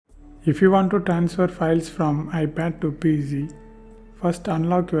If you want to transfer files from iPad to PC, first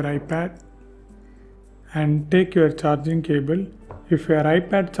unlock your iPad and take your charging cable. If your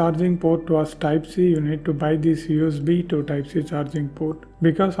iPad charging port was Type-C, you need to buy this USB to Type-C charging port,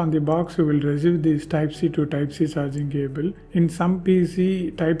 because on the box you will receive this Type-C to Type-C charging cable. In some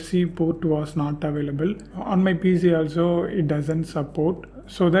PC, Type-C port was not available. On my PC also it doesn't support.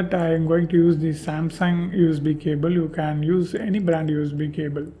 So that I am going to use the Samsung USB cable. You can use any brand USB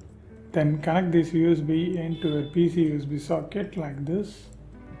cable. Then connect this USB into your PC USB socket like this.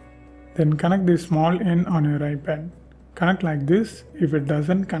 Then connect the small end on your iPad. Connect like this. If it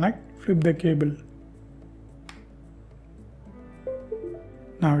doesn't connect, flip the cable.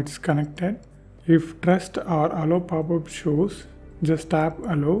 Now it's connected. If trust or allow pop-up shows, just tap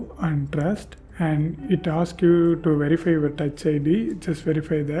allow and trust, and it asks you to verify your Touch ID. Just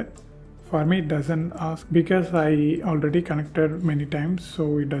verify that. For me it doesn't ask because I already connected many times,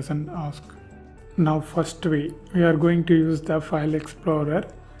 so it doesn't ask. Now first way, we are going to use the File Explorer.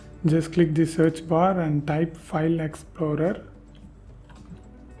 Just click the search bar and type File Explorer.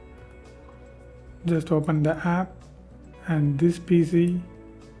 Just open the app and this PC,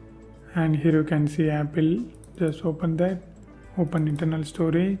 and here you can see Apple. Just open that, open internal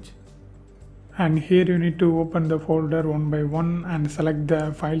storage, and here you need to open the folder one by one and select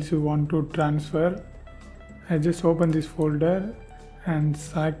the files you want to transfer. I just open this folder and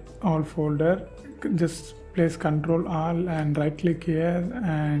select all folder. Just place Ctrl Alt and right click here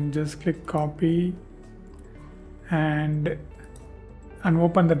and just click copy and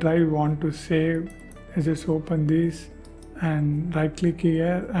open the drive you want to save. I just open this and right click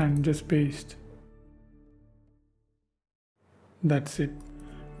here and just paste. That's it.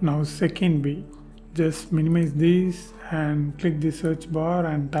 Now second way, just minimize this and click the search bar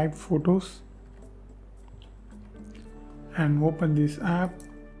and type photos and open this app.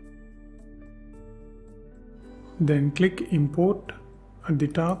 Then click import at the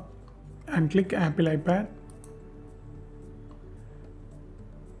top and click Apple iPad.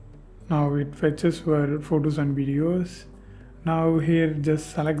 Now it fetches your photos and videos. Now here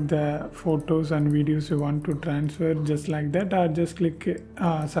just select the photos and videos you want to transfer just like that, or just click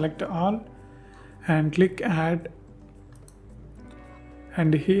select all and click add,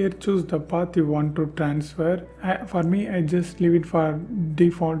 and here choose the path you want to transfer. For me I just leave it for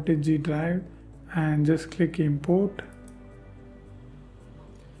default G drive and just click import.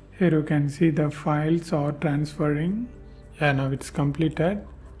 Here you can see the files are transferring. Yeah, now it's completed.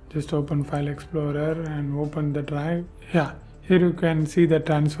 Just open File Explorer and open the drive. Yeah, here you can see the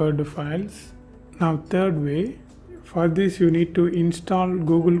transferred files. Now third way, for this you need to install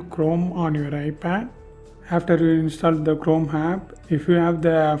Google Chrome on your iPad. After you install the Chrome app, if you have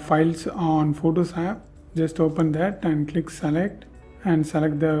the files on Photos app, just open that and click select and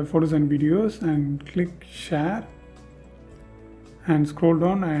select the photos and videos and click share and scroll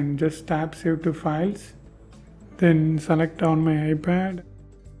down and just tap save to files. Then select on my iPad.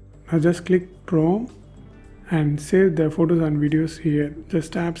 Now just click Chrome and save the photos and videos here.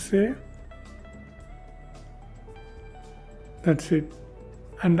 Just tap save. That's it.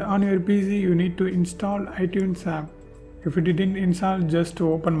 And on your PC you need to install iTunes app. If you didn't install, just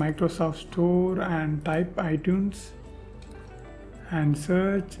to open Microsoft Store and type iTunes and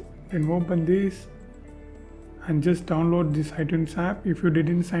search, then open this and just download this iTunes app. If you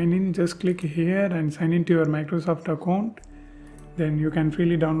didn't sign in, just click here and sign into your Microsoft account. Then you can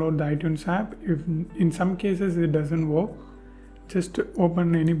freely download the iTunes app. If in some cases it doesn't work, just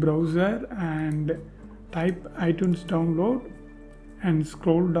open any browser and type iTunes download and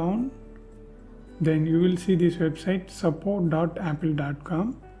scroll down. Then you will see this website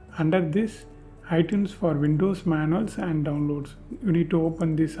support.apple.com. Under this, iTunes for Windows manuals and downloads. You need to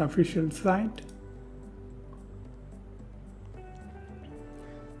open this official site.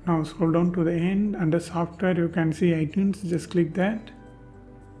 Now scroll down to the end. Under software you can see iTunes. Just click that.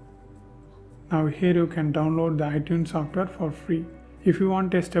 Now here you can download the iTunes software for free. If you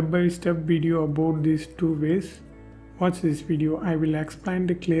want a step-by-step video about these two ways, watch this video. I will explain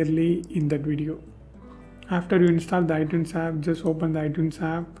it clearly in that video. After you install the iTunes app, just open the iTunes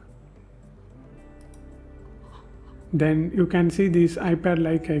app. Then you can see this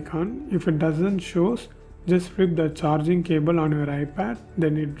iPad-like icon. If it doesn't show, just flip the charging cable on your iPad,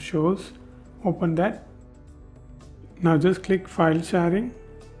 then it shows. Open that. Now just click File Sharing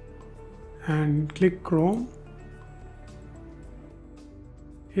and click Chrome.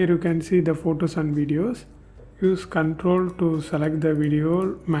 Here you can see the photos and videos. Use Ctrl to select the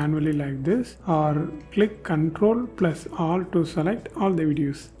video manually like this, or click Ctrl plus Alt to select all the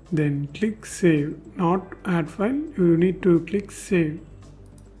videos. Then click Save, not Add File. You need to click Save.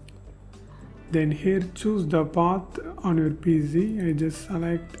 Then here choose the path on your PC. I just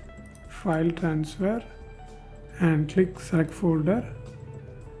select file transfer and click select folder.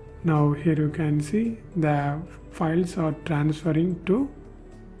 Now here you can see the files are transferring to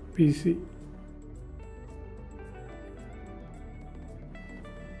PC.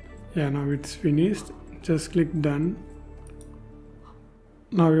 Yeah, now it's finished. Just click done.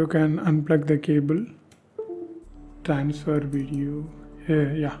 Now you can unplug the cable. Transfer video.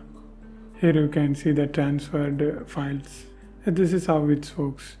 Here, yeah. Here you can see the transferred files. This is how it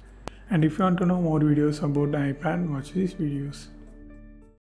works. And if you want to know more videos about iPad, watch these videos.